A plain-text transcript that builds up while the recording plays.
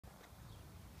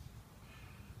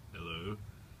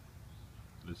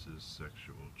This is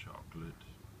Sexual Chocolate,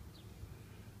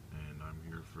 and I'm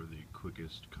here for the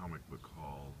quickest comic book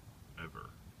haul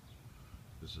ever.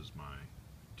 This is my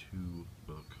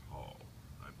 2-book haul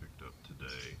I picked up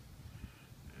today,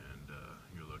 and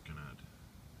you're looking at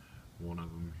one of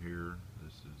them here.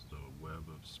 This is the Web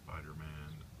of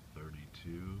Spider-Man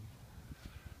 32.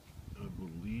 I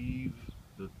believe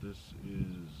that this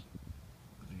is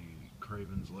the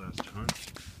Kraven's Last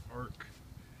Hunt arc.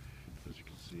 As you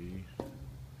can see,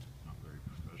 not very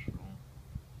professional,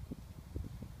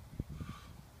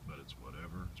 but it's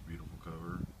whatever. It's a beautiful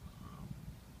cover.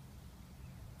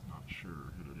 Not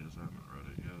sure who it is, I haven't read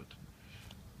it yet,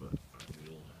 but I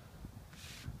will.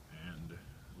 And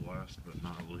last but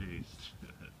not least,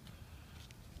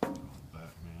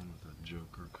 Batman with a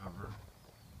Joker cover.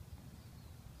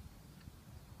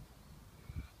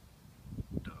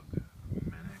 Doug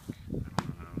Minnick, I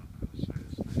don't know how to say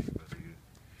his name, but he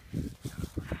had a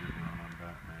pretty good run on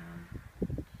Batman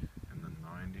in the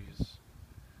 90s.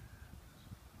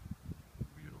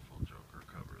 Beautiful Joker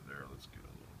cover there. Let's get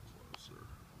a little closer.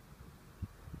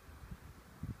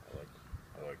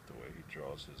 I like the way he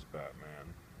draws his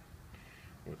Batman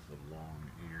with the long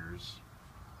ears.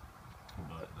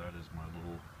 But that is my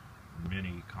little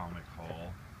mini comic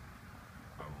haul.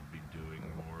 I will be doing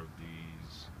more of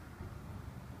these